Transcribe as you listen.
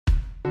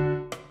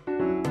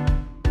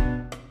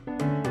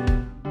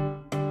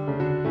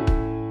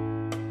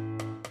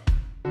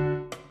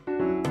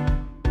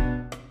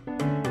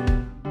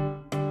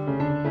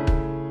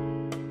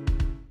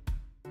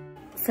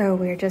So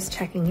we're just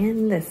checking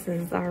in. This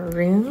is our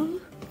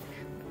room.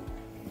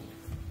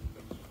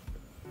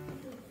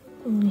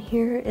 And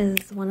here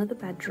is one of the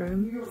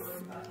bedrooms.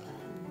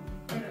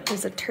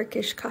 There's a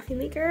Turkish coffee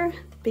maker,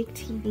 big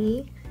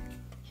TV.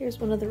 Here's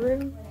one of the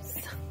rooms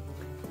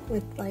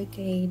with like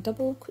a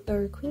double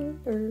or queen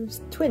or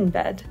twin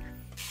bed.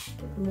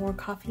 More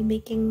coffee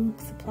making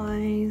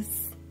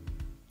supplies.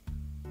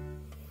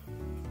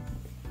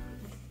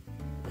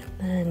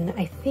 And then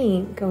I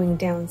think going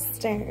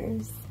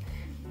downstairs,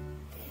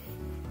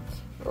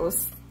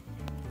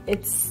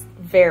 it's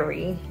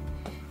very,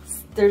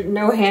 there's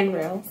no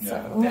handrail,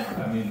 so.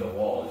 Yeah, I mean the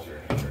wall is your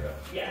handrail.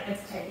 Yeah,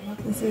 it's tight.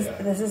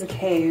 This is a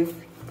cave.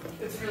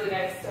 It's really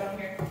nice down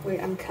here.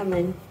 Wait, I'm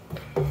coming.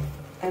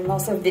 I'm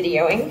also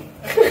videoing.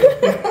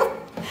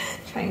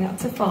 Trying not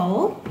to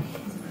fall.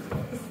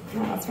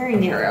 Wow, it's very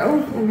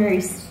narrow and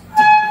very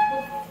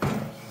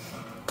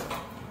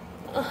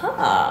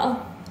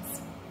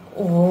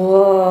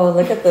Whoa,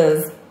 look at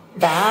this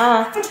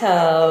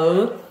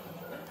bathtub.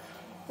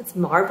 It's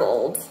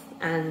marbled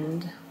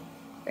and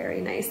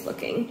very nice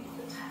looking.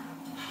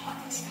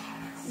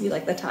 You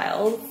like the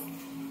tiles?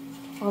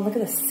 Oh, look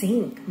at the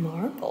sink,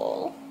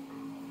 marble.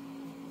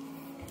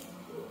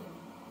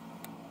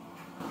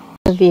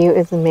 The view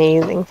is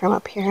amazing from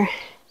up here.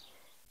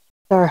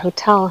 So our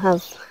hotel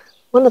has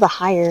one of the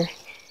higher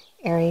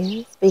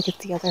areas, but you can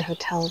see other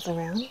hotels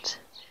around.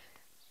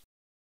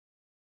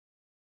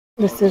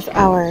 This is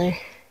our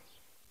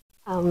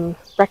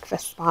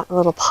breakfast spot,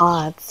 little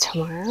pods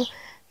tomorrow.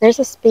 There's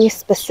a space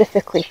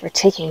specifically for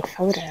taking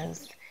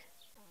photos.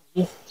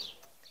 I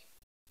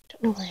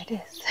don't know where it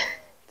is.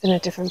 It's in a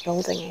different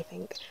building, I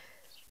think.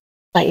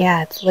 But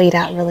yeah, it's laid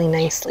out really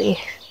nicely.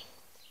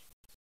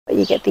 But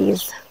you get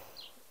these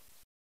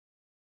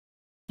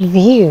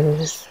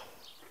views.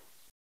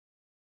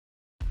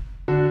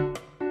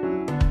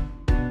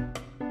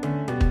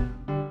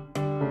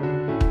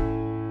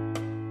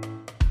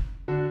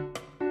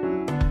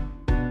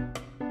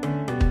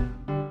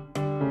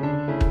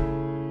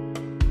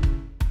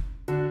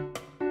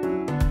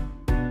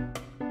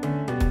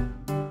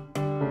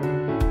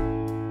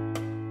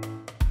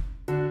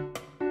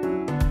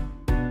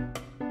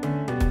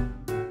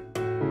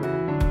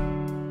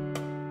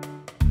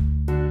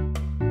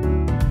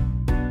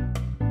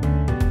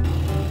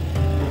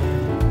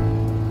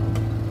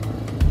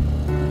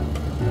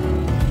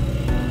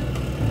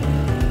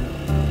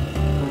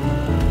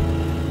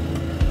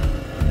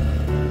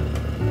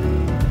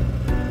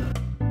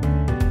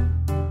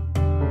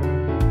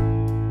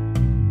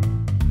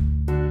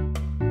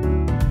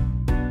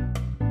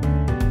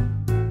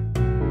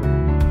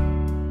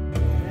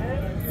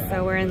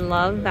 In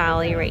Love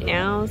Valley right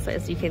now, so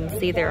as you can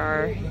see there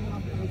are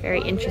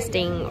very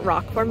interesting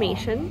rock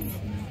formations.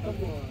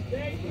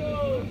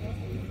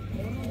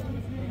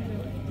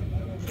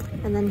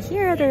 And then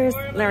here there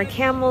are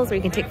camels where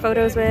you can take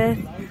photos with,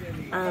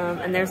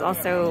 and there's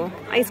also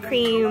ice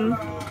cream,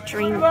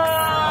 drinks.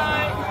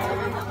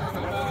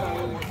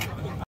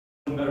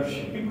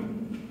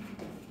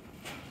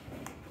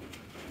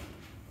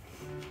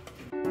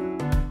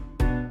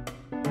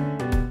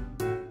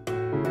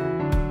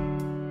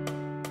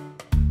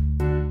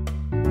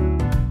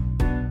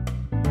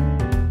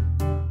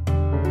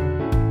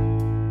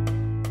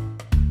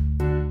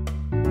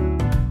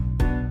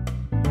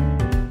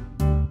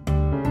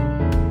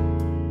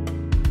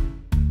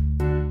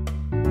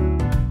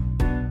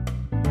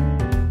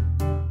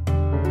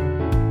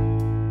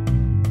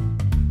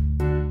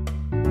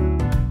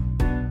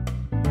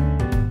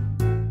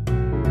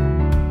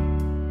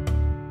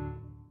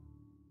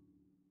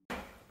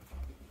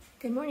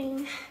 Good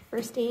morning,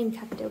 first day in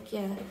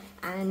Cappadocia,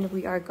 and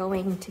we are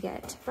going to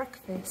get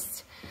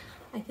breakfast,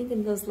 I think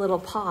in those little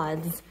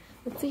pods.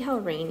 Let's see how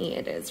rainy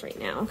it is right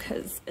now,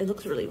 because it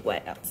looks really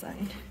wet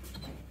outside.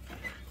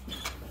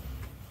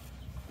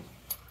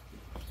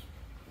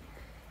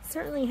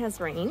 Certainly has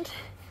rained.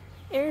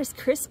 Air is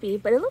crispy,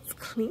 but it looks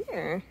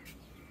clear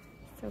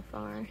so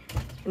far.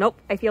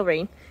 Nope, I feel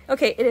rain.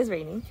 Okay, it is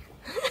raining,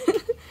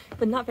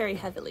 but not very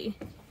heavily.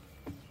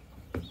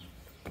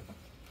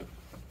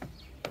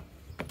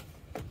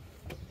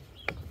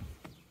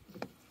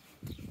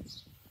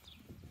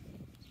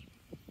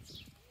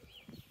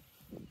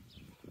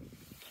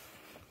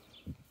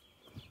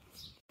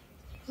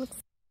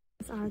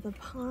 These are the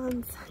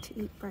ponds to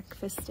eat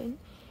breakfast in,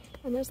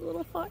 and there's a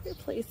little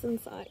fireplace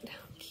inside.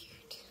 How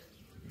cute.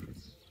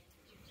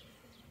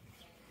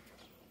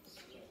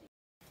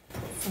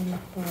 Some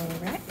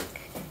Goreme,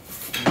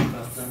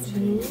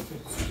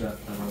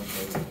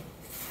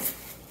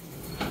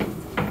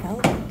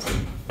 velvet,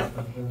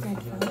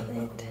 red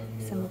velvet,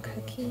 some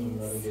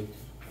cookies,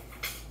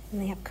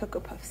 and they have Cocoa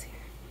Puffs here.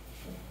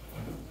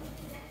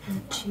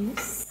 And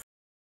juice.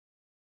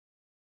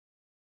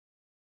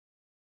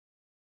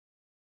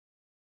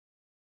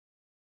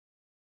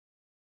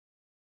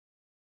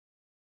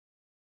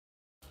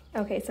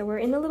 Okay, so we're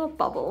in a little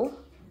bubble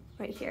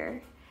right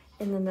here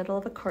in the middle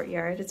of a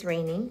courtyard. It's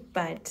raining,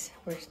 but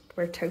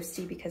we're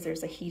toasty because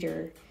there's a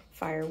heater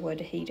firewood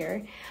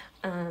heater.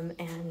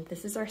 And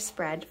this is our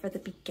spread for the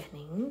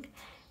beginning.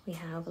 We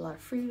have a lot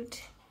of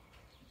fruit,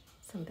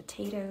 some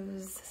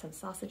potatoes, some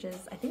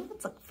sausages. I think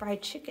that's like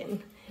fried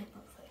chicken.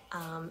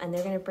 And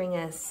they're gonna bring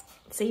us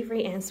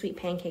savory and sweet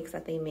pancakes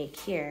that they make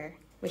here,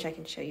 which I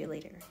can show you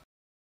later.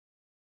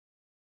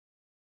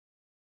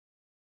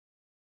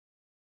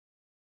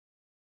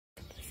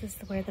 This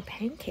is where the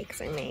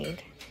pancakes are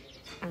made.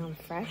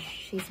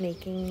 Fresh. She's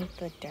making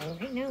the dough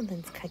right now and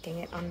then cooking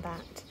it on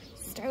that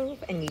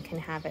stove, and you can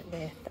have it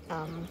with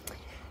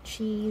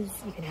cheese,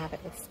 you can have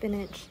it with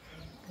spinach,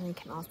 and you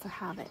can also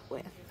have it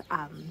with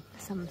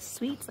some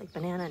sweets like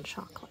banana and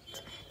chocolate.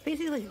 It's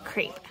basically like a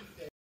crepe.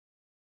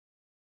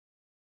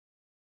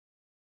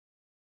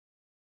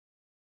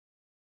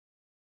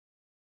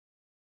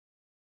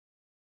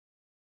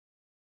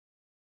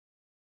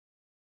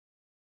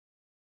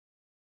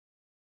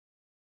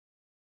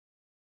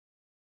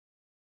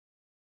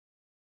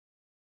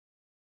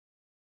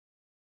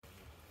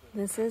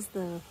 This is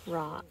the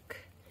rock,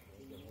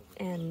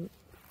 and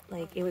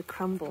like it would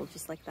crumble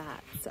just like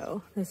that.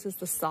 So this is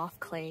the soft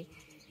clay,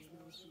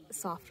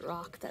 soft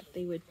rock that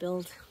they would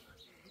build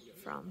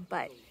from,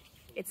 but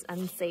it's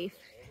unsafe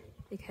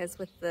because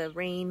with the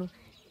rain,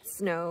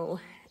 snow,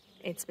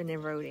 it's been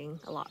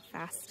eroding a lot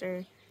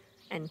faster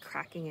and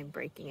cracking and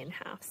breaking in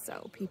half.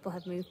 So people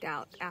have moved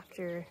out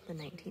after the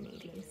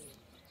 1980s.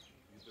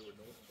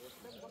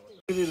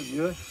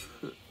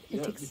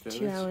 It takes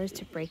 2 hours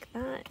to break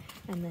that,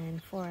 and then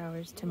 4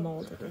 hours to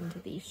mold it into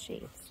these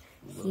shapes.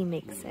 He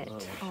makes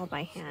it all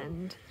by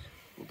hand.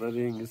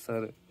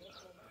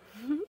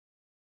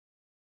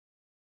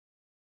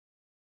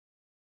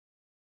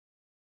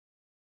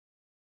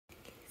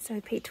 So I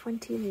paid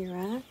 20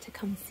 lira to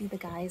come see the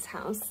guy's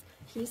house.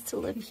 He used to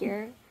live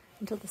here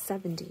until the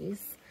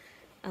 70s,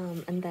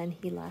 and then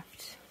he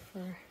left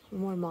for a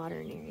more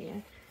modern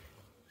area.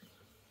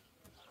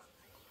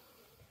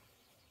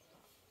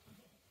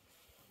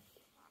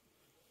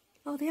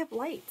 Oh, they have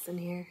lights in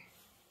here.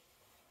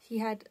 He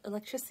had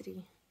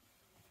electricity.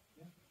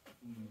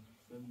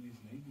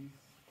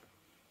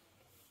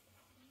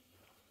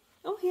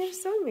 Oh, he has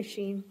a sewing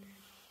machine.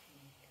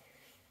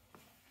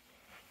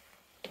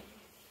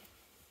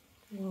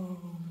 Whoa.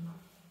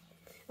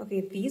 Okay,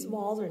 these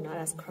walls are not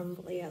as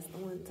crumbly as the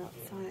ones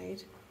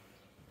outside.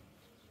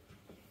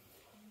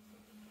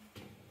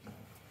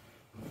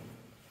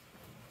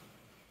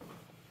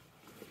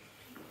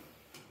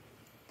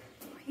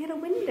 Oh, he had a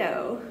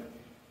window.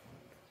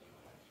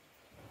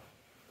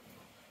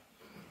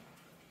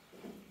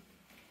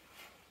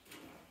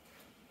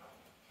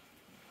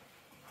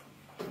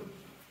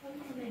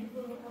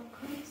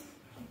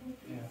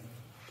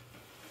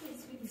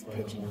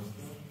 Pigeons.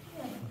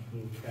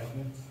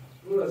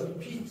 Burası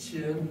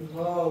Pigeon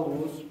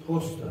House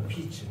Posta.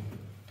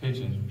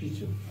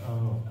 Pigeon.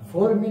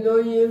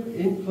 Formula 1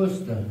 in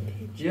Posta.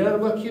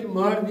 Diyarbakır,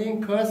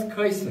 Mardin, Kars,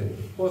 Kayseri.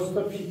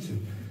 Posta Pigeon.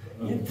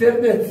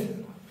 İnternet.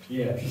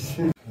 Yeah.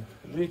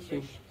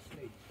 Ricky.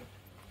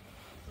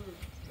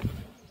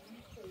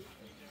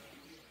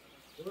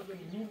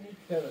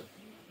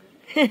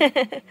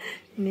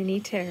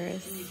 Mini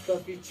terrace.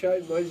 Kafe,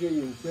 çay,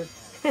 maceyin.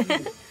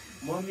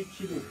 Mami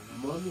kilo.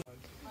 Mami.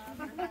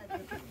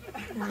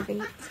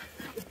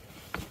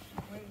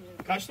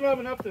 Kaçtım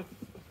abi, ne yaptın?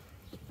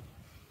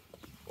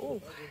 Oh,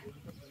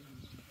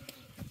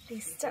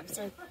 these steps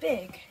are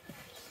big.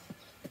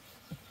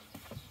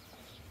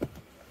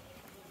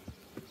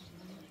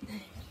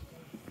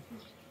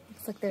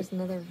 Looks like there's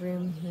another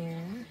room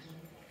here.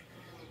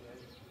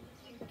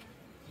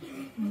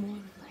 More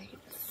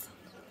lights.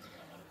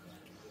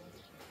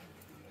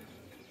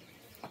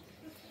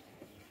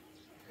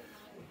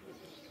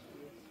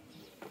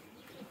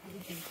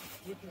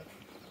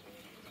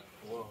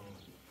 Wow.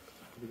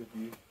 Look at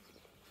you.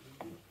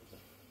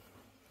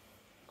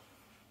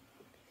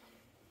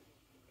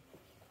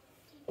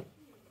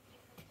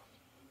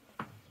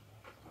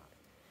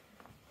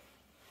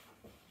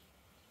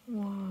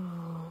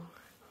 Wow.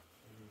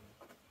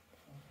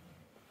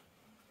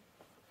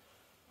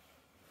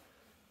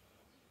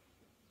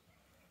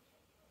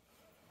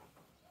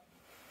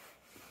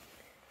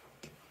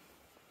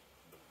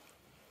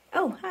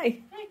 Oh, hi.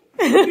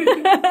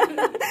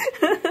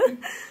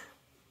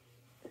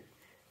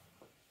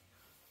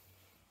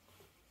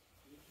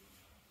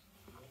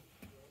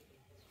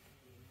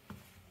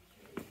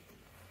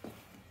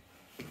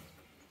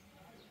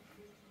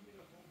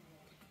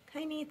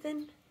 Hi,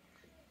 Nathan.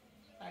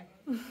 Hi.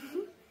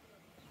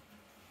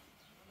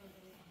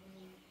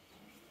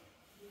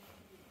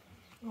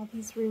 All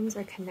these rooms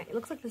are connected. It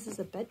looks like this is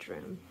a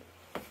bedroom.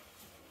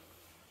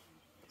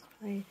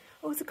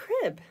 Oh, it's a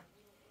crib.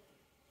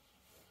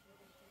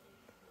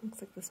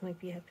 Looks like this might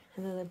be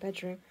another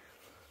bedroom.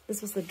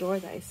 This was the door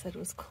that I said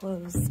was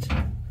closed,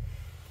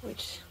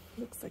 which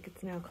looks like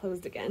it's now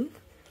closed again.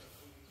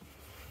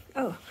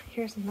 Oh,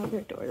 here's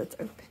another door that's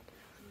open.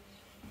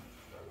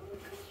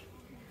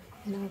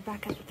 And now we're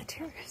back up at the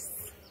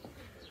terrace.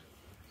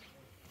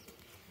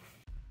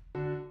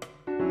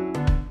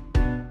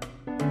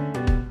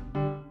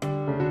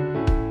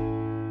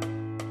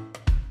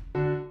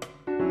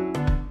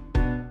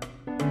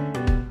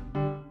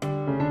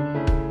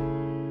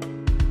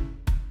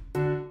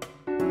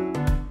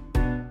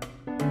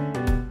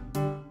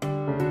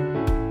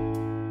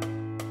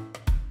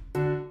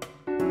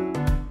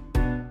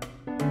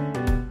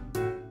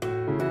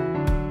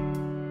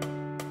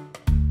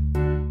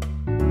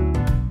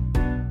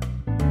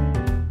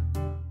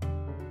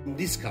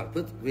 this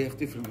carpet, we have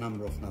different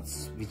number of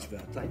nuts which we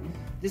apply.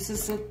 This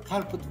is a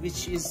carpet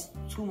which is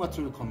two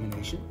material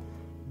combination.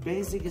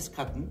 Basic is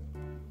cotton,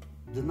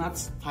 the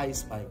nuts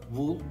ties by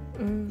wool,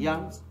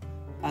 yarns,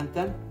 and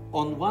then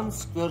on 1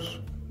 square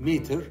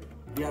meter,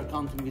 we are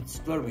counting with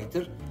square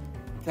meter,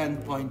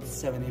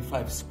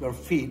 10.75 square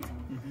feet,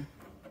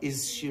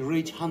 is she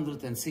reach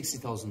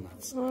 160,000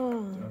 nuts.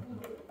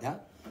 Yeah,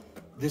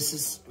 this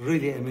is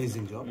really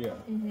amazing job. Yeah.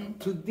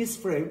 To this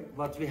frame,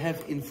 what we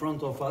have in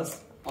front of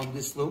us on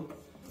this loop,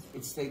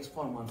 it takes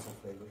 4 months of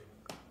labor.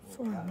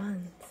 4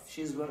 months.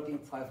 She's working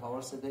 5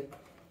 hours a day.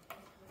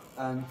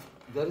 And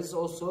there is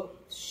also,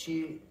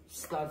 she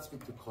starts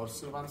with the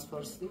coarser ones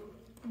firstly,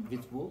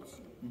 with wools,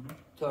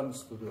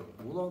 turns to the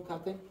woolen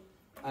cutting,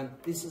 and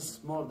this is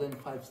more than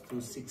 5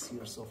 to 6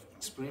 years of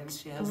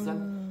experience she has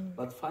done.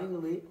 But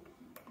finally,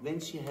 when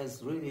she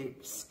has really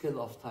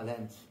skill of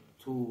talent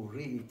to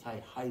really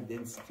tie high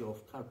density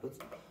of carpet,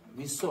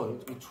 we saw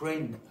it, we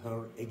trained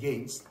her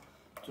against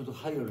to the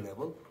higher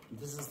level.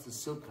 This is the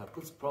silk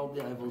carpets.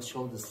 Probably I will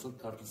show the silk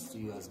carpets to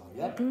you as well,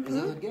 yeah? Is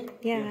that okay?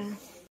 Yeah.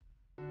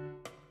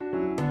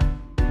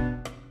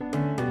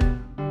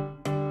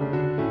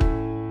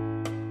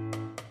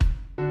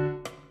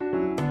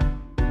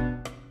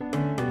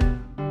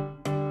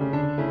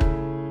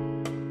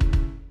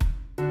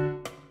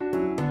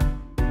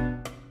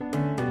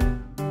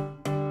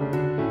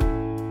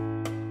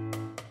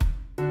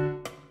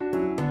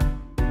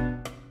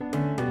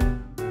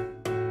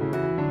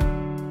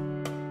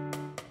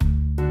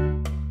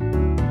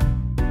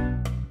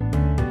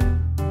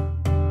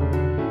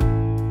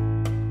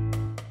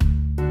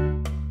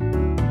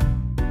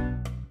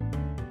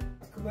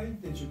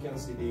 That you can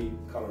see the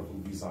colorful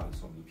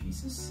designs on the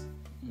pieces.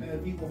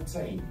 We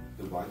obtain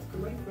the white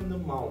clay from the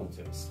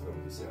mountains from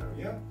this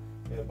area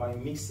by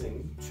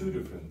mixing 2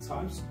 different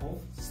types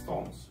of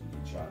stones with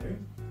each other.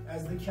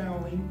 As the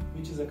kaolin,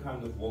 which is a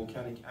kind of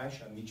volcanic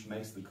ash and which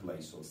makes the clay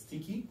so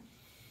sticky.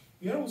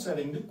 We are also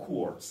adding the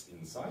quartz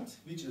inside,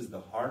 which is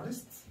the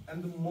hardest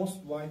and the most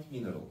white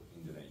mineral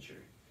in the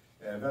nature.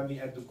 When we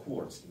add the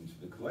quartz into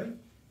the clay,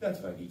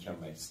 that way we can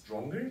make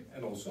stronger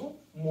and also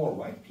more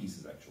white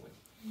pieces actually.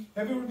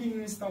 Have you ever been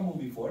in Istanbul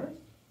before?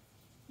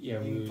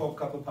 Yeah. In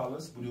Topkapı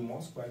Palace, Blue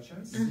Mosque by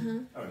chance?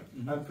 All right.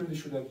 I'm pretty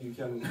sure that you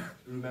can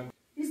remember.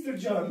 Mr.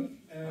 John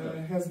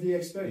has the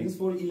experience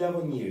for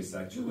 11 years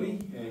actually.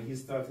 He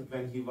started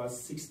when he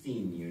was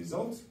 16 years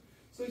old.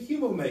 So he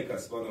will make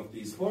us one of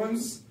these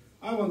forms.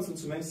 I wanted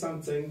to make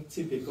something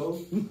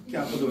typical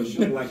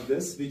Cappadocian like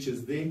this, which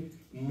is the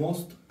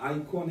most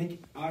iconic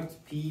art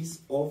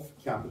piece of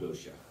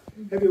Cappadocia.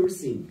 Have you ever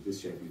seen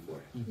this shape before?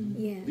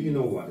 Yeah. Do you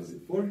know what is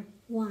it for?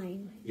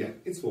 Wine. Yeah,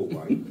 it's for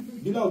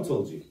wine. Bilal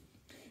told you.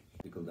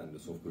 Than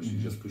this, of course, you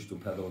just push the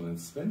pedal and it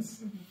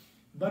spins.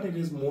 But it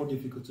is more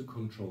difficult to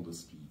control the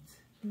speed.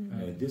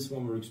 This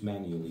one works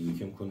manually. You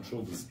can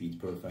control the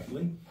speed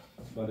perfectly,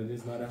 but it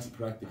is not as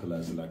practical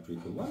as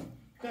electrical one.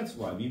 That's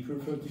why we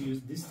prefer to use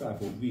this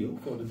type of wheel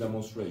for the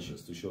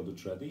demonstrations to show the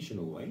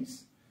traditional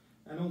ways,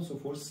 and also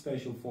for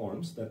special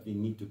forms that we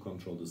need to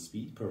control the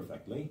speed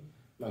perfectly,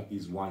 like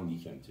these wine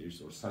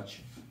decanters or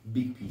such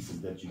big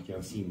pieces that you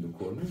can see in the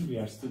corner. We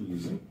are still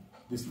using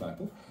this type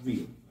of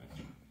wheel.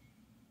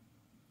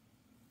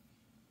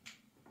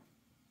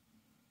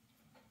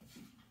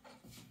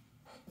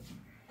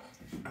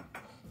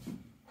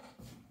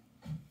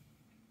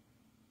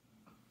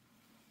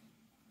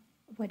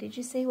 What did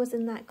you say was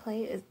in that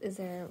clay? Is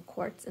there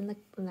quartz in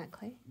that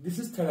clay? This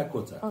is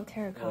terracotta. Oh,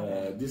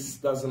 terracotta. This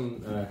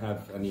doesn't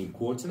have any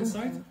quartz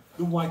inside.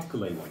 The white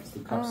clay ones, the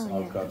cups,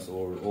 our cups,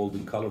 or all the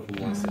colorful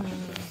ones that you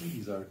can see,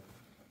 these are,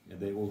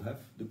 they all have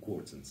the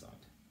quartz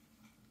inside.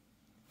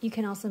 You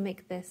can also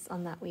make this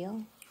on that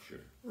wheel?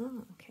 Sure.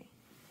 Oh, okay.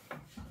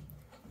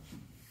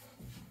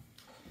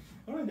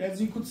 All right,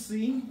 as you could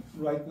see,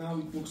 right now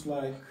it looks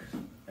like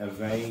a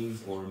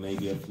vase or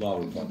maybe a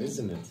flower pot,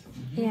 isn't it?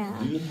 Yeah.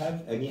 Do you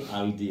have any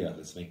idea?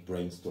 Let's make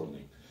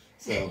brainstorming.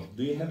 So,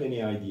 do you have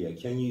any idea?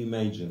 Can you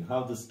imagine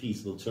how this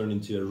piece will turn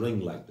into a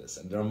ring like this?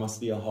 And there must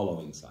be a hollow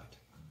inside.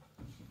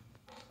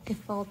 It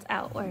folds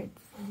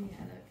outwards.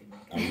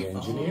 Are you an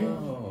engineer?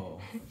 Oh.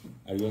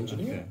 Are you an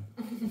engineer?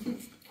 Okay.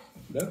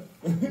 No?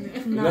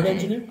 You're not an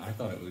engineer? I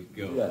thought it would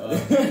go. Yeah.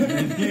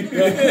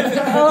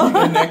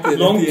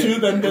 Long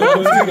tube and then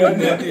goes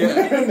together.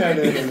 No.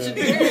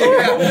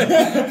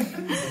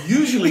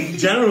 Usually,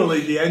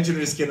 generally, the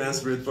engineers can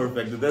answer it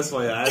perfectly. That's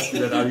why I asked you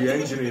that, are you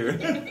an engineer?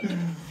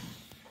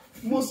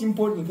 Most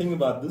important thing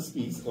about this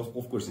piece, of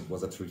course it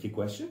was a tricky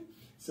question.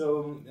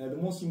 So the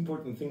most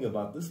important thing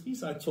about this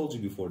piece, I told you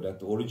before that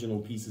the original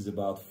piece is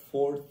about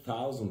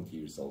 4,000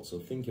 years old. So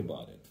think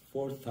about it.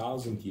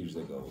 4,000 years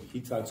ago,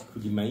 Hittites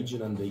could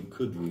imagine and they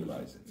could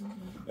realize it.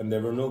 And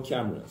there were no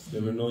cameras,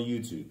 there were no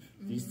YouTube.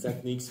 These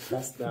techniques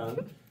passed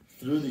down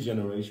through the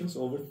generations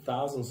over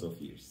thousands of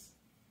years.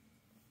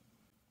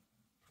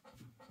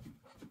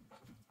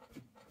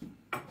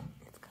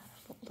 It's got to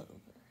fold over.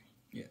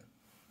 Yeah.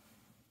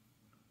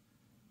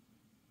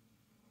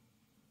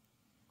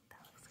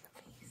 That looks like a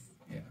face.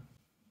 Yeah.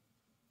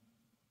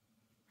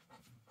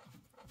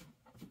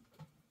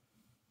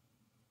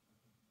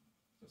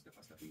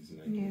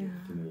 Yeah.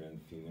 Thinner and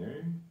thinner.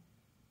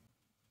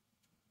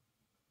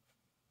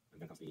 And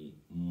then comes the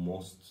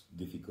most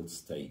difficult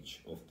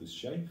stage of this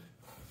shape.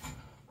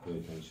 Pay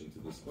attention to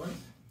this part.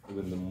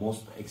 Even the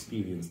most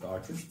experienced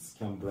artists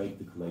can break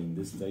the clay in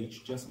this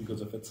stage just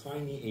because of a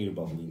tiny air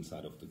bubble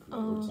inside of the clay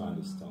or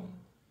tiny stone.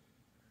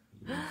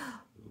 You need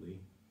really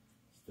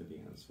steady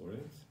hands for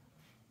it.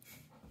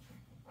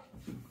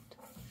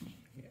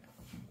 Yeah.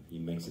 He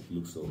makes it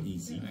look so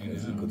easy,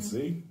 as you could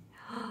see.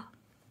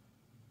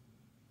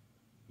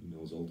 He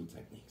knows all the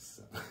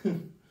techniques.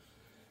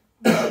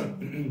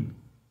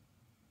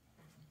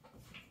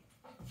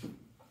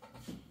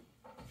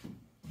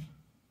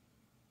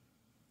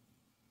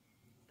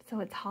 So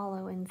it's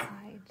hollow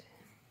inside.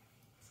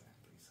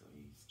 Exactly, so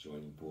he's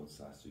joining both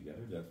sides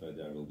together, that way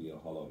there will be a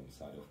hollow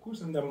inside, of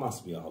course, and there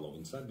must be a hollow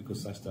inside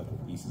because such type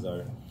of pieces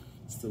are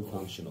still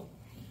functional.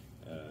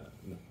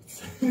 No,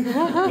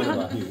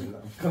 I'm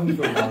coming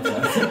from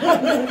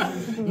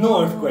outside.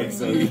 No earthquakes,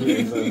 so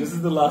this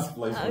is the last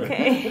place.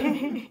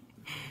 Okay.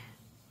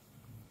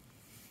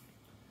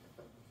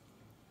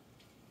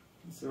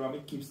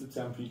 Ceramic keeps the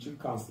temperature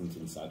constant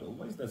inside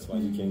always, that's why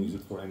you can use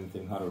it for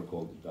anything hot or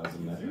cold, it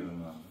doesn't matter.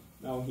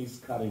 Now he's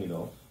cutting it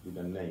off with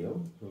a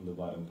nail from the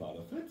bottom part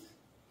of it.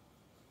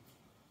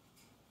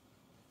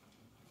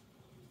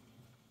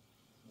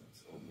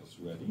 It's almost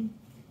ready.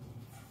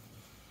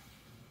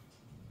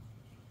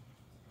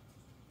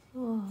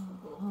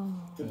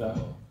 Ta-da!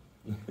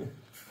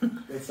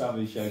 That's how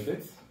we shape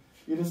it.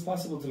 It is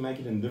possible to make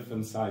it in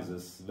different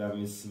sizes when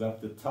we swap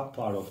the top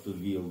part of the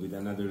wheel with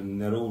another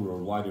narrower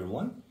or wider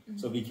one.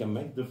 So we can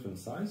make different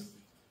sized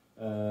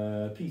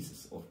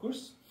pieces, of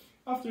course.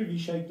 After we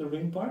shape the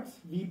ring part,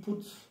 we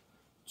put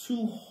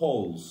 2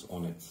 holes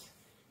on it,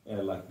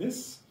 like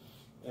this.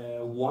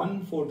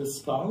 One for the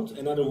spout,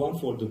 another one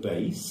for the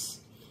base.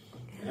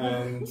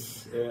 And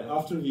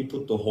after we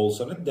put the holes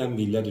on it, then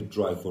we let it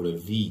dry for a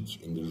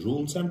week in the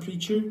room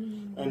temperature.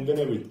 And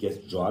whenever it gets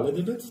dry a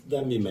little bit,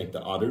 then we make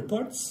the other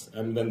parts.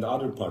 And when the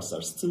other parts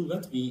are still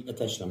wet, we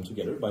attach them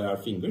together by our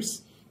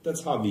fingers.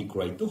 That's how we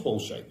create the whole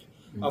shape.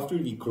 After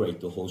we create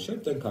the whole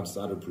shape, then comes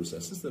the other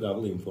processes that I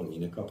will inform you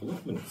in a couple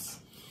of minutes.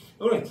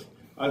 All right,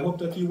 I hope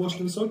that you watched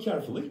them so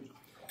carefully,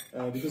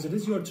 because it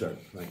is your turn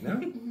right now.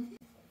 You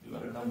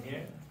want it on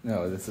here?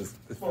 No, this is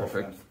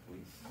perfect. Hands,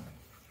 please.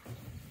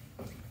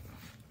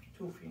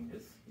 2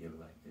 fingers here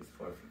like this,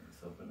 4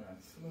 fingers open and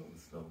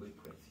slowly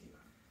press here.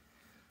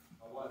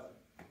 How was it?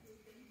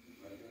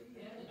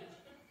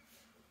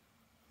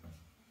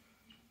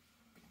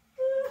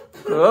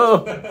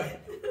 Oh! I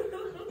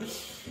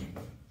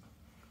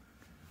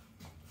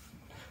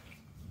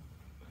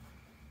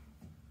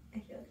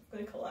feel like it's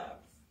going to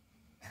collapse.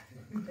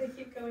 They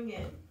keep going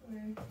in.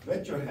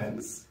 Wet your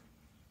hands.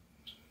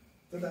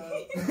 Ta-da!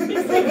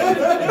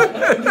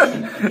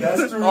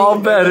 All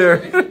better.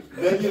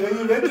 When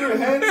you wet your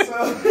hands, so...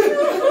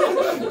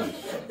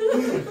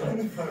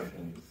 4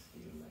 fingers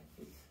here like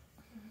this.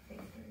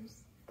 Fingers.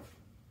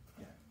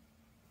 Yeah.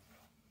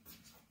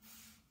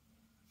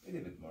 A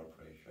little bit more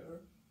pressure.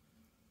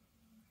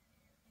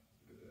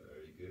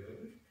 Very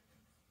good.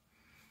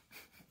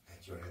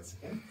 Wet your hands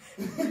again.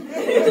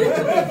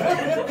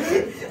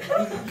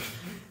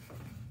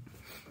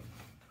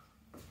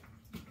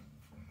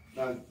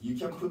 Now, you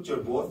can put your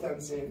both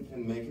hands in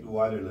and make it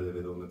wider a little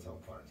bit on the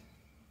top part.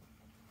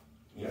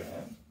 Yeah.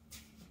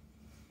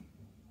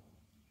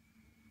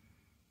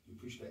 You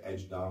push the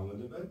edge down a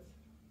little bit.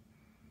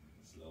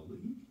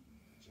 Slowly,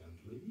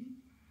 gently.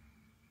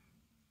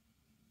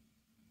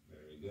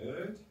 Very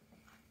good.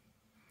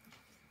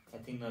 I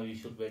think now you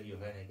should wear your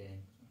hand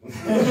again.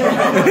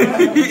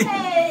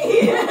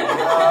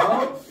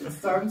 Now, it's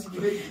time to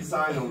give it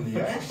design on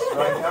the edge.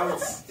 Right now,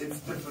 it's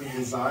different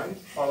design.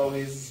 Follow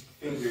his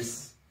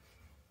fingers.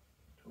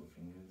 2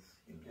 fingers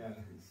here Yeah.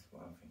 like this,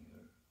 1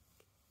 finger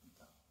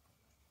down.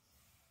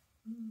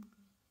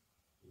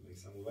 You make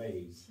some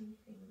waves.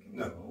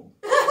 No.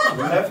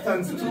 Left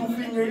hand's 2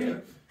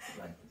 fingers.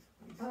 Like this,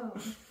 please. Oh,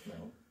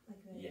 No.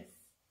 like this. Yes.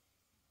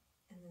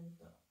 And then.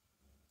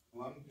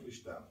 One push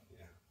down.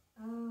 Yeah.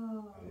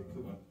 Oh. And you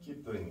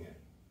keep doing it.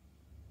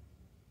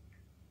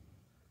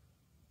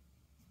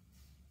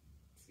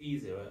 It's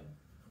easy, right?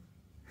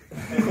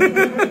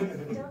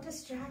 Don't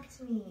distract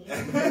me.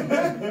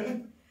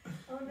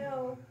 Oh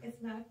no,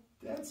 it's not.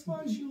 That's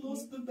why she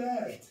lost the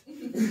bet.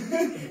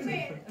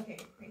 Wait, okay,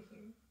 right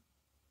here.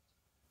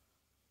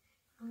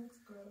 Oh, that's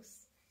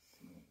gross.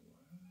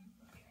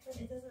 But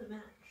it doesn't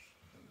match.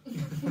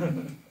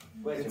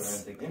 Where's your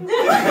hand again?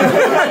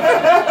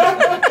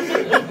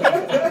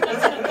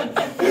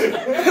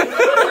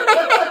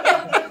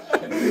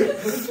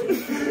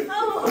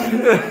 Oh!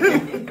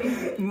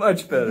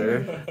 Much better.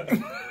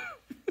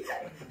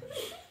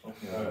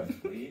 Open your eyes,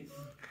 please.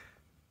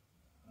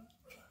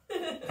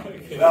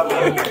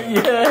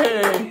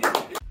 Yay!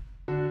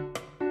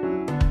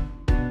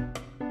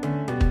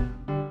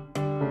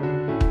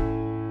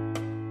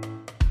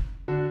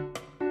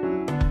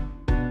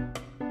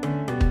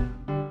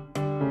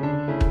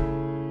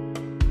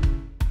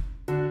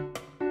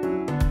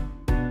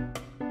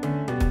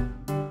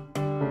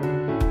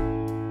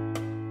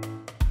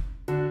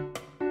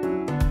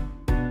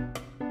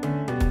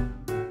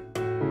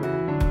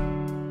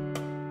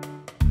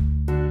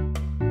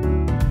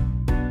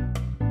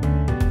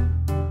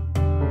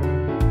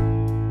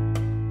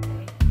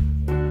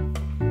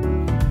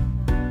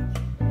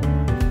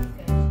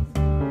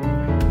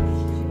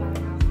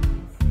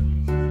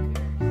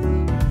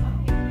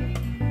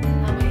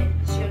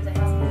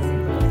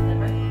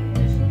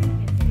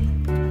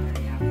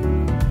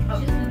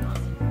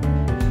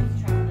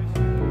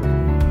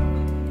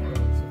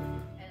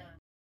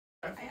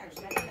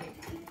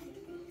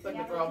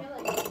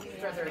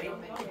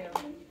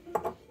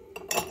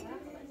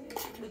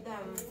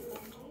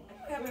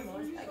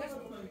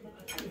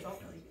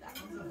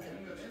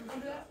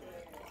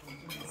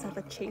 Is that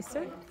the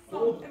chaser?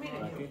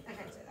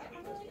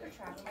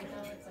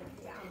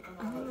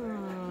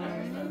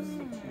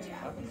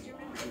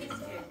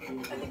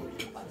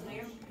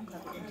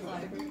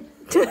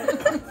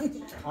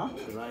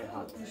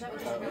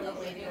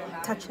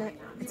 Touch it.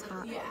 It's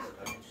hot.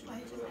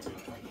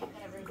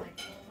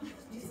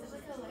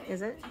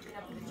 Is it?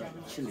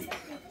 Chili.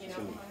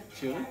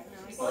 Chili?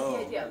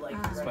 Oh,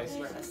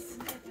 spicy.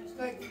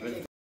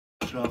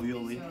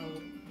 Ravioli.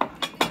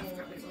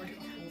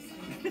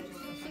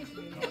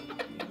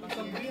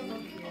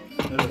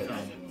 Evet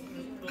abi.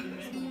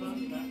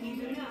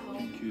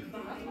 Thank you.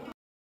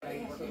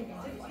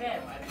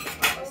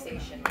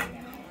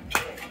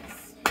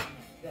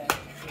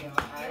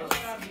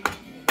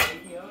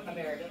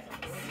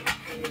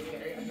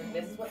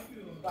 This is what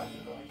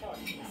people are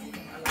telling me.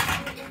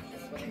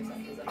 This is what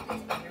exactly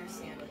is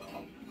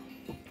understandable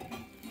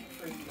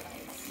for you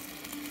guys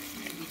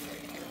to be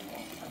very careful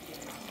of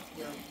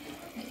your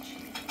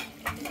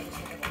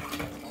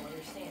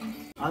information.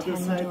 Other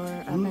side,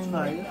 blue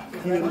fire,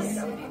 here is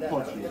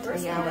pottery.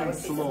 3 hours.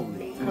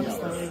 Slowly. Cook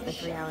slowly for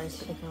 3 hours,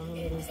 but they can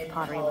only use the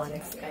pottery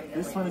ones.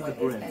 This one is the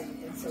bread.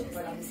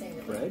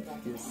 Bread?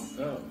 Yes.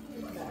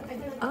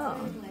 Oh.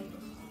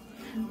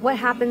 What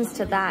happens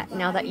to that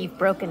now that you've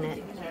broken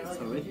it?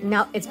 Sorry?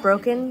 Now it's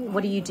broken,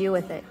 what do you do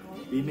with it?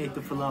 We make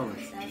the flowers.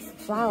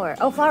 Flower.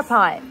 Oh, flower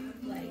pot.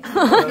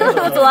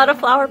 That's a lot of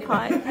flower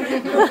pot.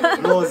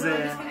 Rose.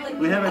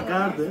 We have a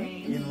garden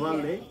in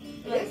Valley.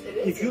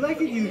 If you like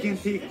it, you can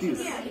take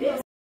this.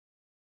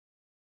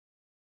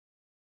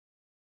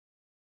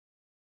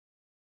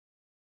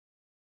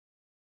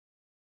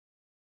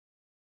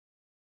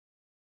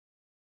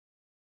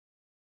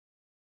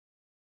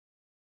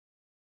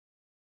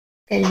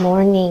 Good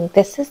morning.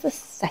 This is the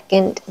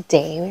second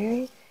day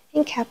we're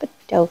in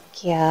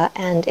Cappadocia,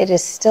 and it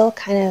is still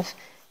kind of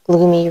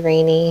gloomy,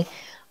 rainy.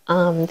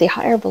 The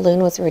hot air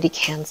balloon was already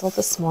canceled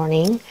this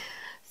morning,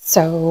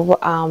 so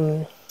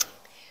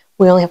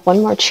we only have one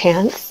more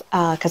chance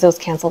because it was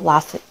canceled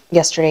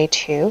yesterday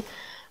too.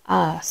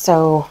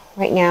 So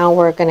right now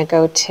we're going to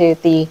go to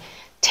the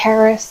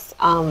terrace.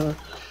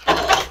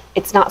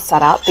 It's not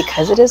set up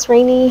because it is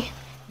rainy,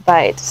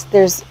 but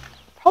there's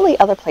probably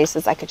other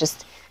places I could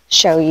just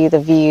show you the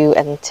view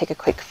and take a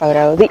quick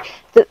photo.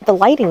 The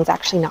lighting is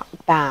actually not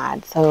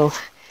bad, so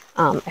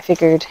I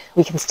figured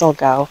we can still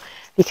go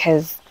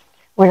because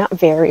we're not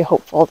very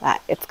hopeful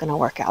that it's going to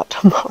work out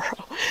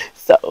tomorrow.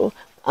 So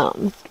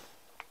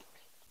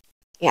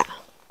yeah,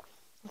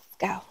 let's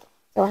go.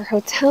 So our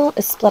hotel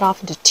is split off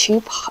into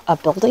two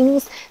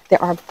buildings.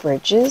 There are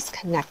bridges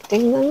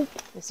connecting them,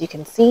 as you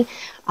can see.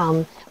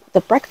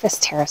 The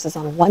breakfast terrace is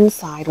on one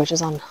side, which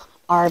is on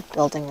our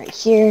building right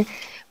here,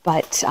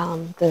 but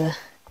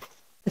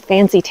the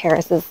fancy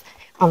terrace is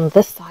on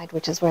this side,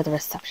 which is where the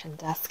reception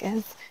desk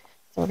is.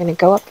 So we're going to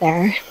go up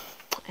there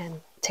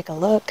and take a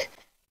look.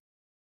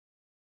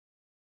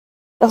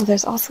 Oh,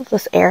 there's also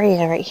this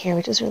area right here,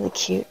 which is really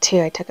cute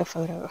too. I took a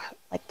photo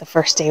like the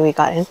first day we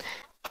got in.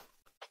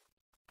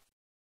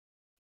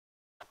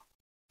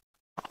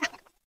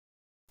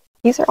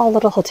 These are all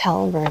little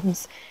hotel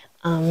rooms.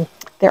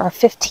 There are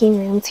 15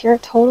 rooms here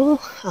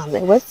total.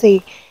 It was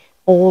the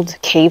old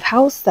cave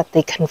house that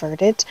they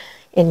converted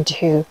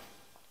into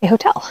a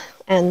hotel,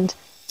 and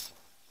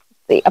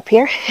they up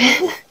here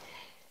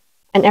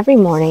and every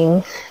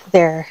morning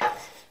their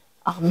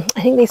I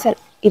think they said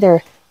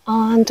either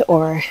aunt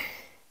or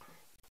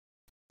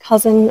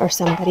cousin or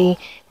somebody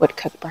would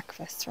cook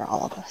breakfast for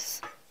all of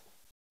us.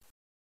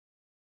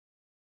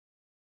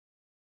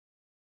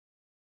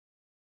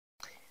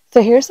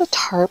 So here's the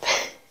tarp.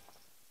 I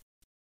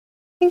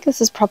think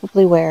this is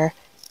probably where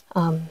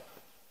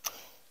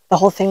the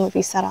whole thing would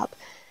be set up.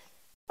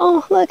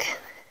 Oh, look.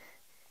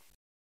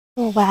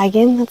 Little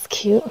wagon, that's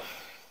cute.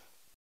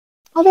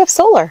 Oh, they have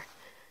solar.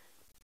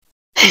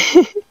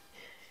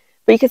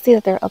 But you can see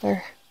that there are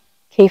other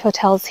cave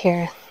hotels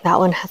here. That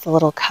one has a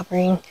little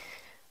covering.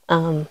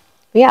 But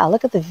yeah,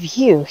 look at the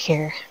view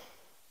here.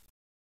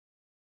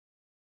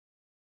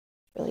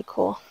 Really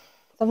cool.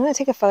 So I'm going to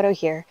take a photo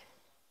here,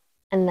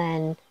 and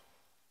then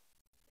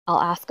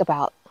I'll ask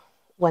about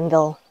when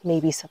they'll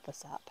maybe set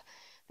this up,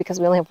 because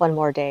we only have one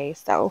more day,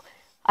 so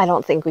I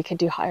don't think we could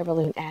do hot air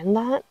balloon and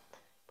that,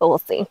 but we'll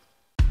see.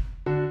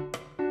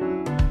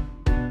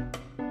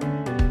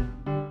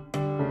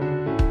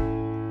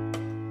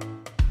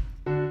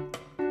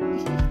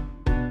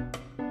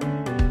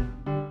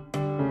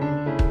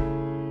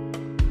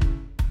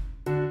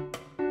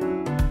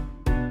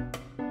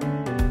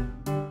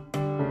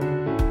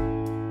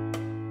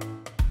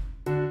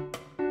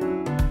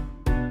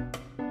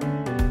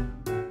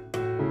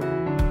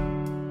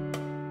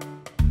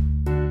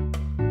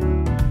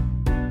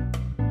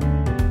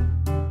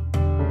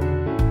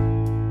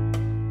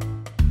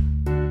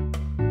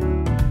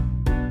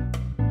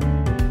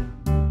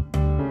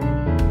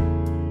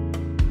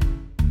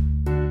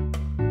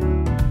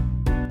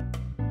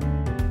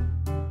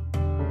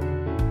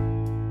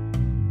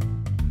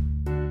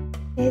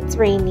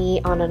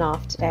 rainy on and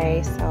off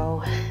today,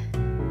 so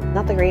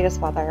not the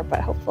greatest weather,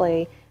 but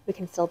hopefully we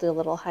can still do a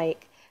little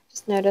hike.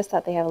 Just noticed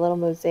that they have a little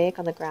mosaic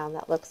on the ground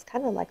that looks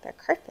kind of like their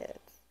carpets.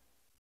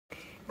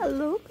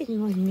 Hello, good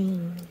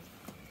morning.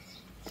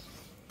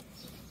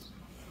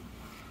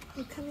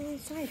 You're coming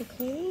inside,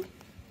 okay?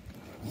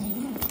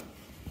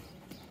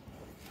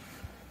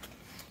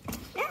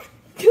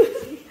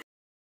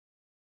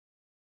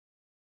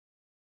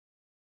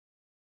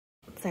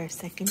 It's our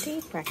second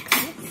day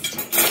breakfast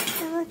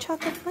and a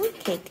chocolate fun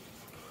cake.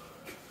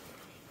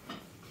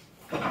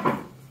 Watermelon.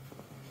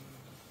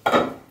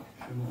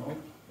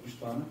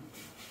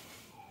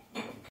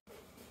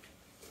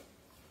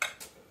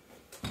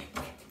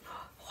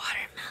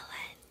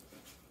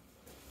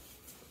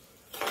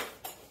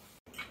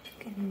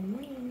 Good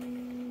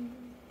morning.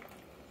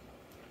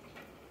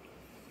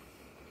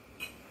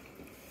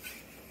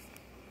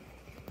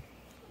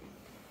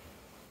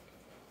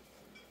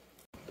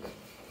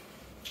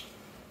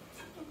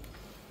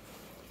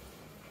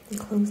 We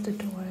closed the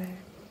door,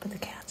 but the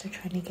cats are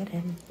trying to get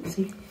in.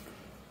 See?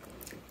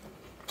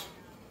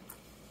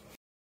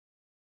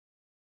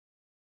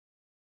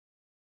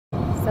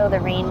 So the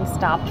rain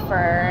stopped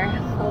for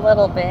a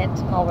little bit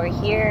while we're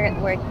here.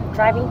 We're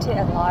driving to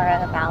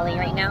Ihlara Valley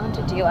right now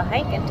to do a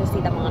hike and to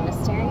see the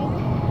monastery.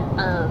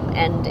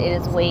 And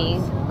it is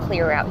way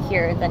clearer out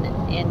here than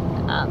in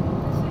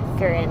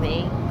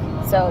Goreme.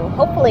 So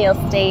hopefully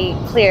it'll stay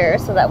clear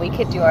so that we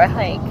could do our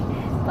hike.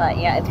 But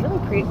yeah, it's really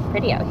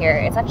pretty out here.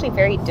 It's actually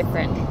very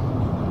different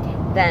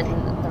than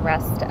the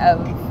rest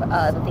of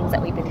the things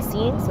that we've been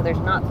seeing. So there's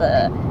not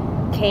the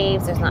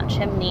caves, there's not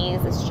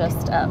chimneys, it's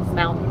just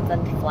mountains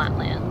and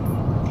flatlands.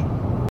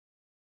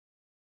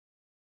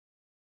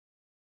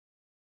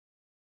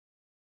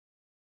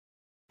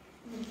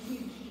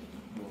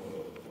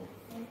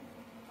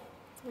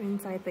 We're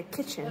inside the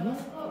kitchen,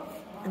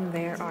 and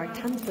there are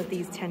tons of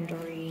these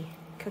tandoori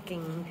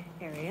cooking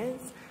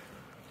areas,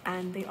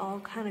 and they all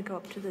kind of go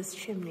up to this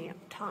chimney up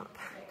top.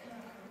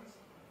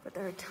 But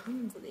there are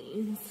tons of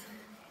these,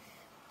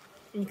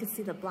 and you can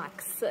see the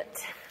black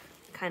soot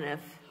kind of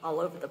all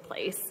over the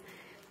place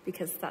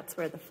because that's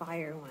where the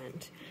fire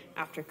went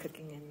after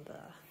cooking in the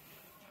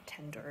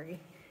tandoori.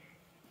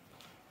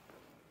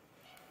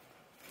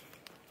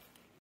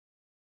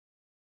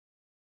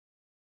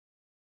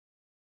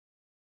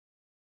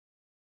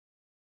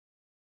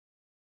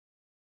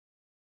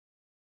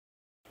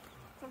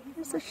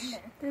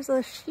 There's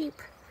a sheep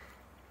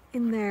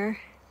in there.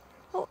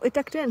 Oh, it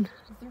ducked in.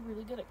 They're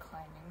really good at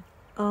climbing.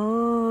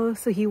 Oh,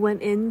 so he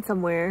went in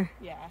somewhere.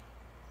 Yeah.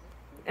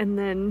 And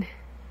then...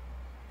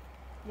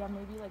 Yeah,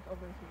 maybe like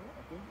over here.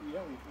 I think,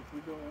 yeah, if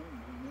we go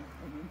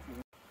in.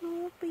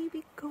 Oh,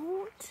 baby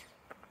goat.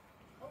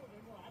 Oh,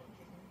 there's a lot of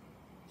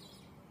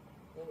chickens.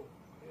 Oh,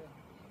 yeah.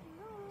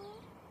 Hello.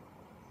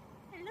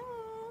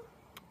 Hello.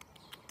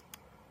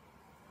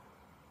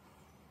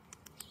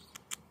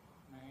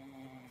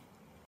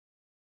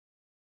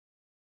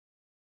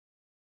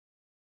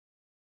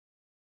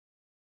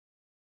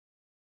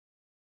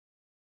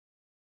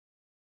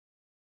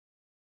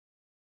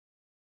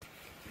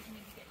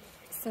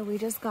 So we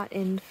just got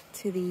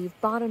into the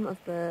bottom of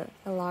the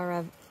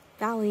Ihlara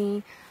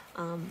Valley.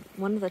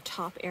 One of the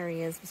top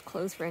areas was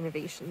closed for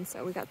renovation,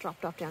 so we got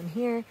dropped off down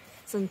here.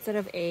 So instead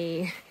of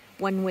a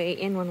one way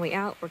in, one way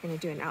out, we're going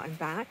to do an out and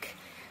back.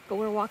 But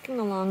we're walking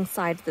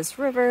alongside this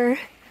river.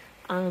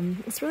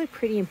 It's really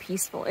pretty and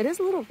peaceful. It is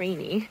a little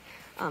rainy,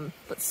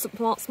 but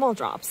small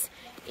drops.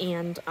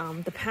 And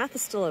the path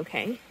is still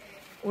okay.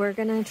 We're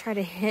going to try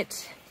to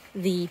hit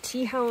the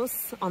tea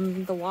house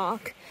on the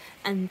walk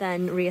and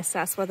then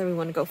reassess whether we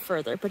want to go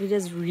further, but it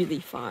is really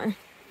far.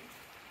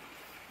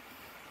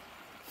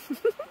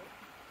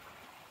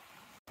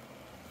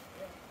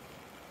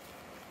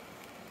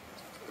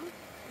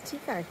 Tea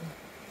garden.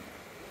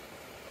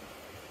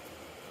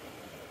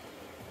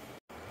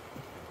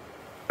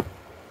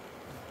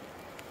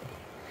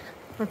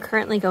 We're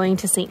currently going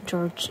to St.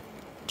 George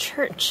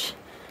Church,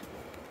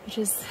 which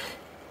is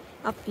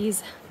up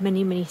these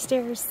many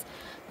stairs.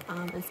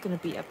 It's going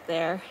to be up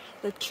there.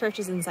 The church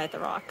is inside the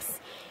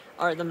rocks,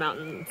 or the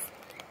mountains.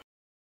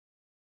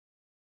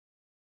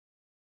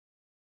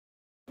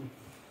 If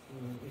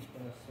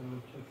there are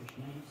some Turkish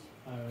names,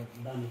 are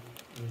done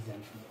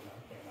recently,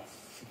 like the last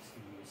 60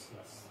 years,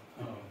 last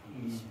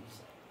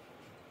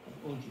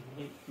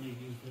they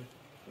use the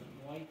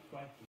white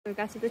rice. We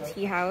got to the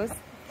tea house.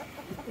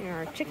 There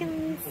are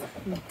chickens,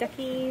 and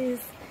duckies,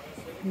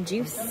 and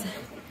juice,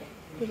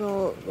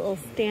 little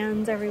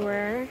stands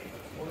everywhere.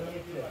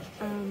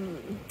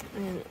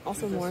 And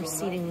also more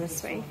seating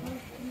this way.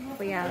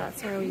 But yeah,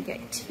 that's where we get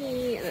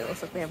tea. And it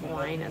looks like they have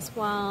wine as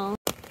well.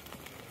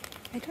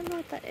 I don't know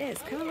what that is.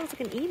 Kind of looks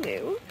like an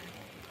emu.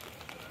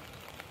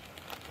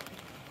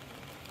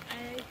 I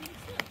think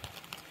so.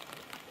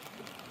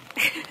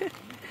 Is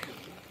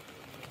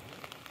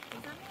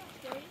that not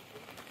scary?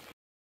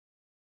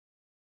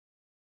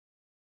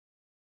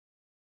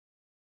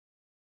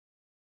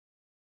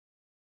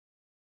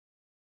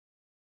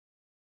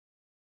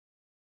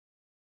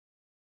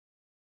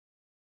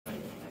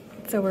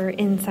 So we're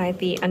inside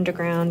the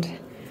underground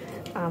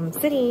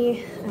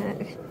city,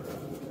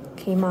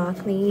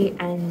 Kemakli,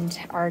 and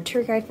our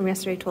tour guide from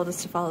yesterday told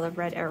us to follow the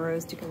red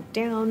arrows to go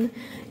down,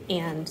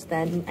 and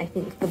then I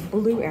think the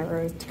blue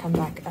arrows to come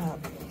back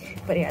up.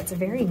 But yeah, it's a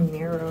very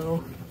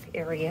narrow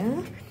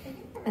area,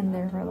 and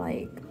there are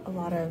like a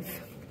lot of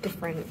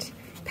different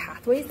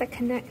pathways that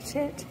connect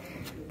it.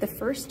 The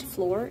first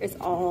floor is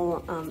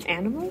all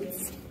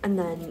animals, and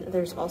then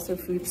there's also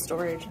food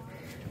storage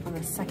on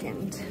the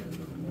second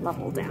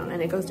level down,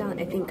 and it goes down,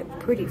 I think,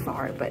 pretty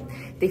far, but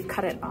they've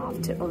cut it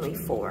off to only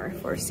 4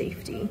 for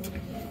safety.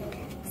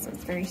 So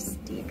it's very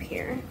steep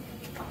here.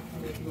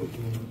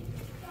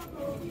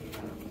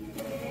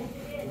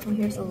 And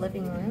here's the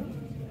living room.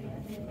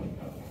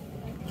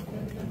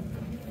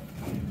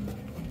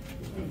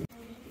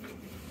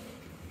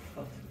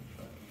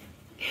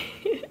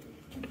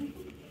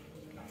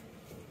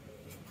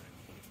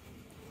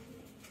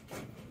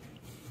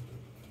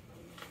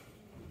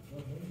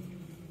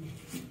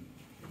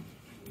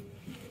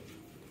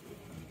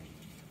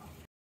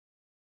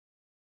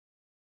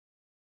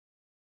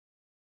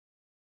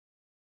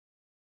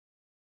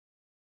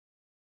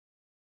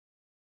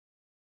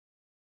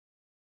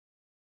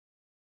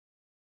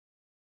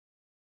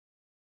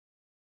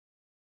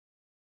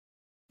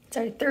 It's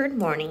our third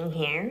morning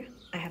here.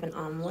 I have an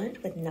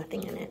omelet with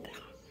nothing in it.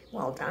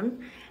 Well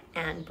done.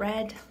 And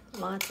bread,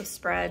 lots of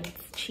spreads,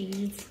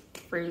 cheese,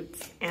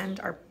 fruits,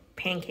 and our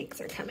pancakes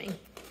are coming.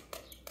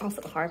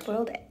 Also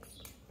hard-boiled eggs.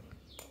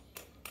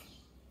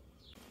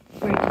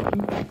 We're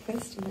eating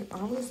breakfast, and there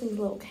are always these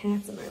little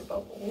cats in our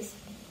bowls.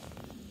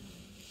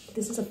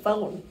 This is a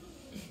phone.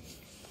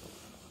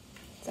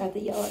 So I have to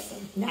yell at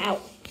them. Now!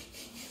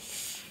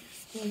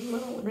 There's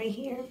another one right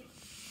here.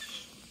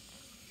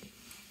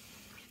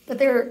 But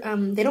they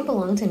don't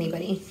belong to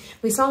anybody.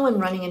 We saw one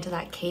running into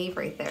that cave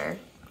right there.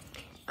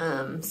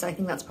 So I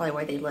think that's probably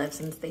where they live,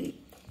 since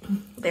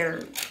they're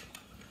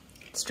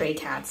stray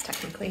cats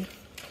technically.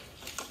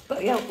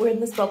 But yeah, we're in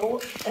this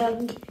bubble,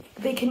 and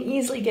they can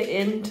easily get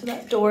into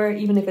that door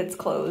even if it's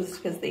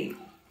closed, because they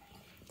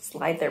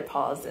slide their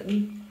paws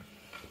in.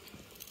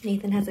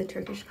 Nathan has a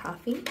Turkish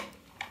coffee,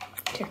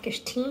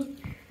 Turkish tea,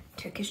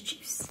 Turkish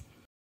juice.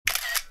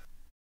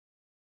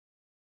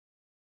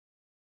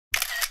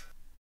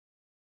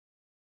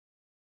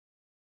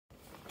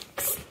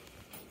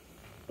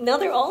 Now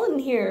they're all in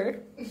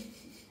here. That's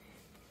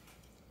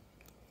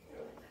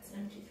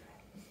an empty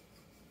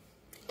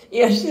threat.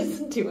 Yeah, she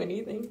doesn't do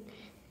anything.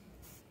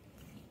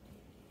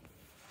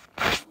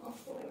 All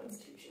 4 ones,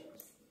 2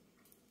 shows.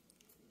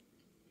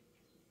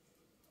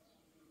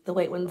 The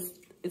white one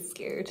is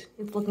scared.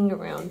 It's looking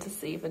around to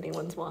see if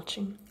anyone's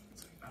watching.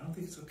 It's like, I don't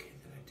think it's okay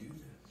that I do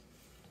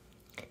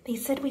this. They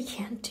said we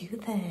can't do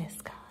this,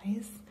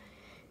 guys.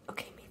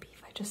 Okay, maybe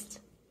if I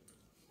just...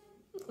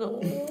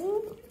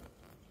 Oh.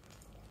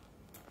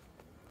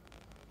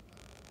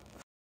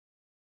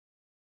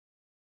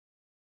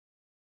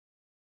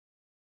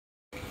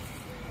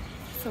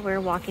 So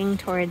we're walking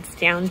towards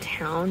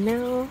downtown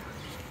now,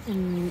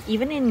 and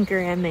even in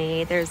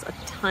Goreme there's a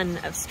ton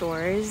of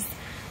stores.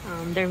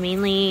 They're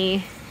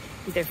mainly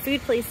either food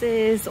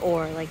places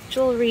or like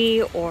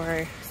jewelry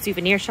or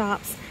souvenir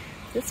shops.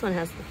 This one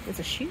is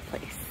a shoe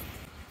place.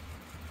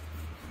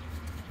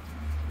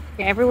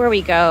 Yeah, everywhere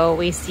we go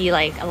we see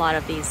like a lot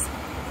of these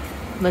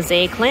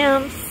mosaic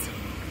lamps.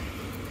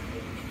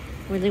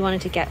 Really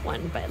wanted to get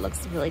one, but it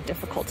looks really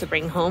difficult to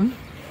bring home.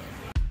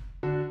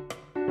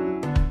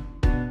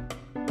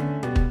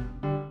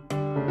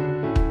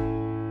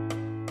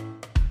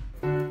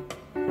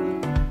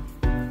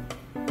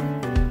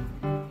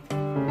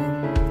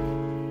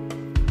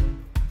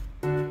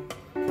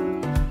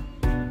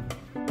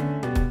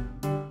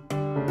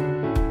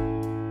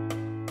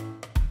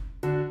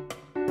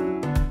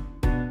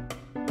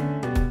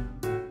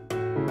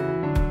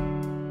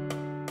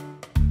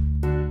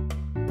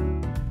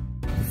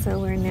 So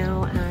we're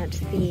now at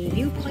the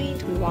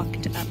viewpoint. We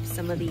walked up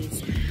some of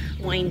these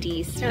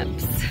windy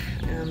steps,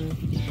 and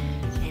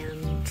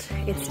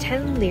it's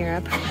 10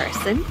 lira per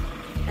person.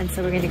 And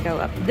so we're gonna go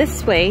up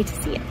this way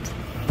to see it.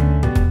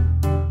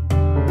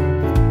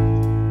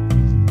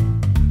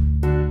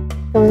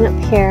 Going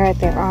up here,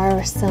 there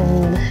are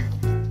some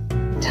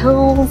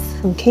hotels,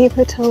 some cave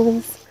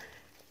hotels.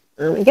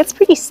 It gets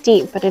pretty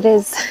steep, but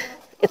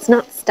it's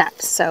not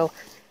steps, so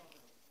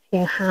if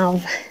you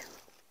have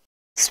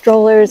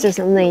strollers or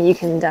something, you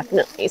can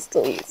definitely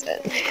still use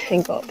it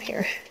and go up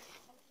here.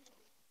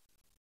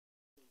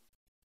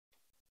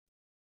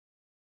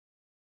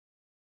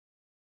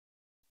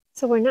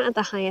 So we're not at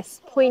the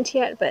highest point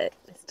yet, but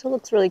it still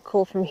looks really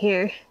cool from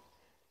here.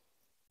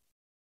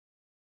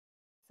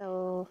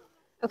 So,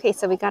 okay,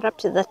 so we got up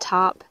to the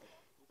top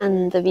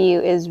and the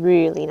view is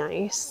really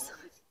nice.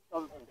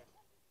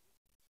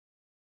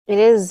 It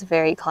is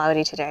very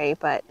cloudy today,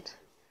 but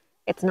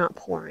it's not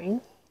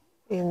pouring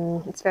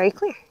and it's very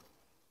clear.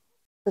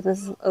 So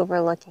this is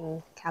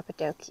overlooking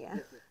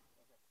Cappadocia,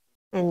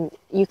 and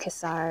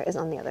Ihlara is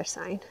on the other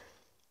side.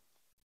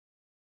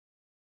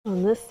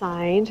 On this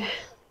side,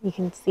 you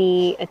can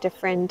see a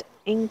different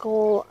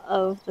angle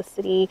of the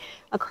city.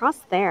 Across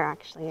there,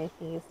 actually, I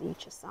think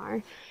is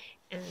Ihlara.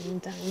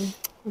 And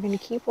we're going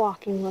to keep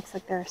walking. Looks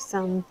like there are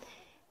some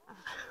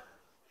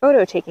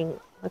photo taking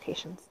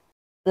locations.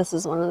 This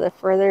is one of the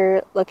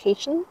further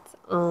locations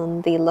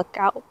on the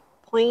lookout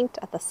point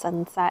at the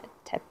Sunset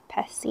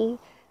Tepesi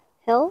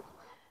Hill.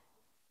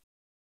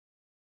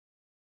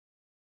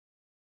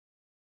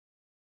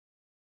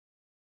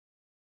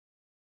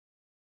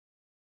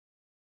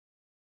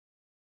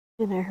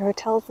 And our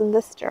hotel's in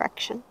this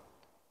direction.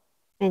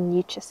 And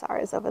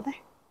Ihlara is over there.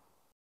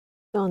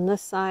 So on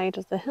this side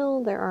of the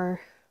hill, there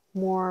are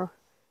more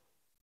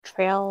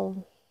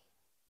trail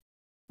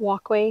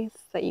walkways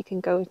that you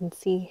can go and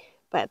see.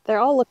 But they're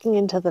all looking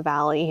into the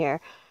valley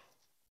here.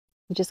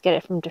 You just get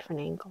it from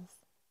different angles.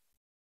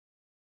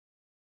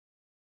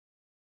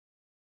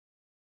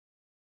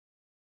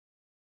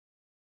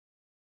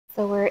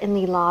 So we're in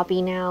the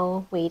lobby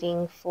now,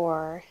 waiting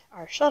for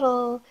our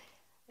shuttle.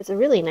 It's a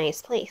really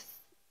nice place.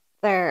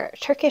 Their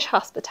Turkish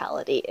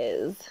hospitality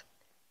is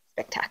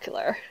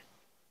spectacular.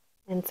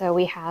 And so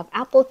we have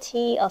apple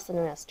tea, also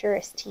known as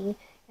tourist tea,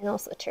 and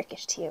also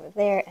Turkish tea over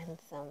there, and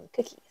some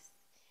cookies.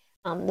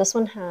 This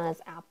one has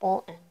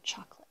apple and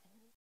chocolate.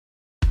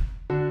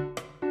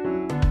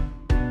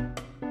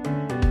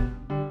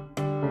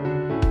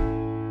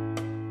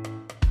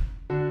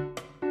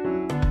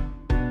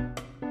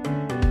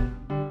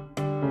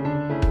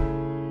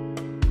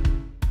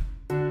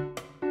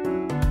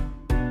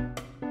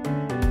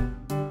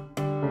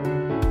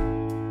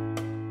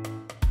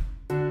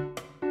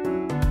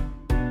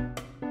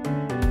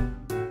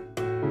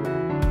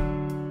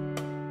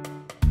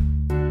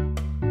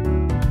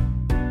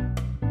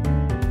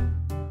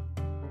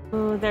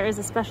 There is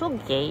a special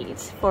gate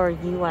for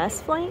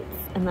US flights,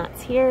 and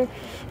that's here.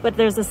 But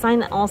there's a sign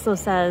that also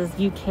says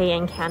UK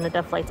and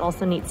Canada flights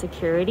also need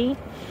security.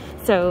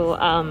 So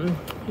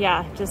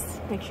yeah, just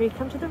make sure you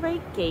come to the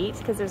right gate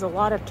because there's a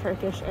lot of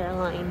Turkish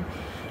airline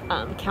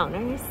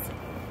counters.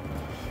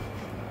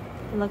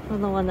 Look for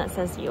the one that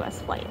says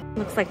US flight.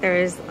 Looks like there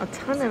is a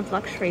ton of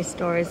luxury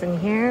stores in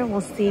here.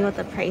 We'll see what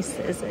the price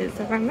is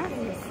of our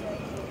matters,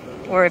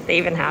 or if they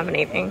even have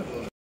anything.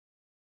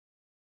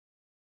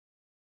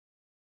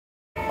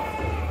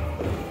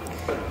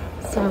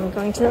 So I'm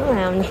going to the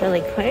lounge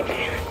really quick,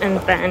 and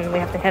then we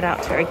have to head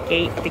out to our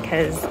gate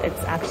because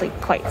it's actually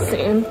quite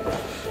soon.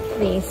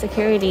 The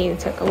security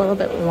took a little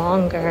bit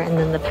longer, and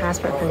then the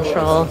passport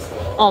control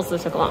also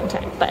took a long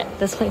time, but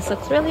this place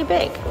looks really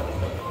big.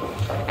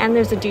 And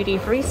there's a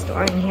duty-free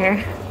store in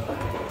here.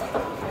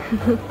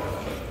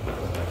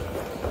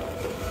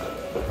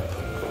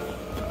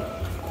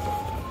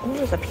 Oh,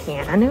 there's a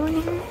piano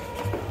in here.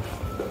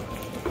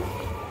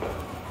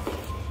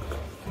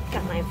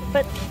 Got my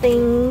foot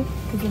thing.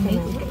 You can make it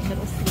a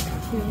little seat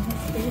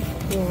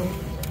too. Yeah.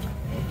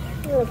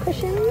 Little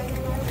cushion.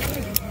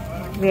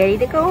 Ready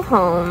to go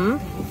home.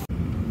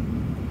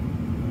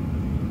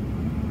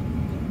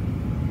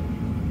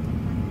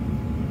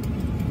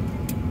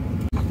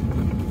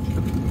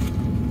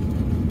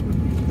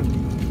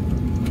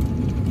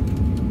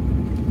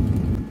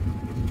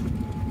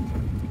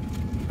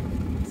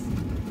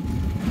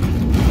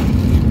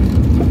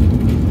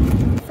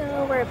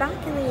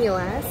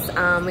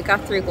 We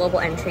got through global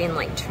entry in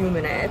like 2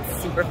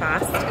 minutes, super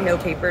fast, no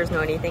papers, no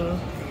anything.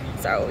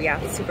 So yeah,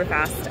 super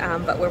fast.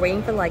 But we're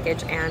waiting for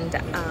luggage and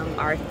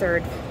our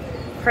third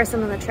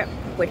person on the trip,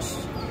 which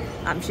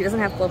she doesn't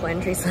have global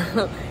entry,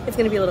 so it's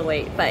gonna be a little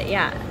wait. But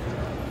yeah,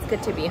 it's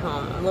good to be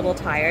home. I'm a little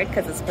tired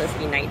because it's supposed to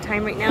be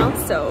nighttime right now.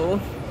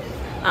 So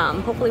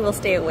hopefully we'll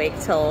stay awake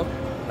till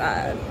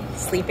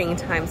sleeping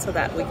time so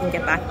that we can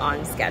get back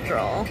on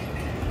schedule.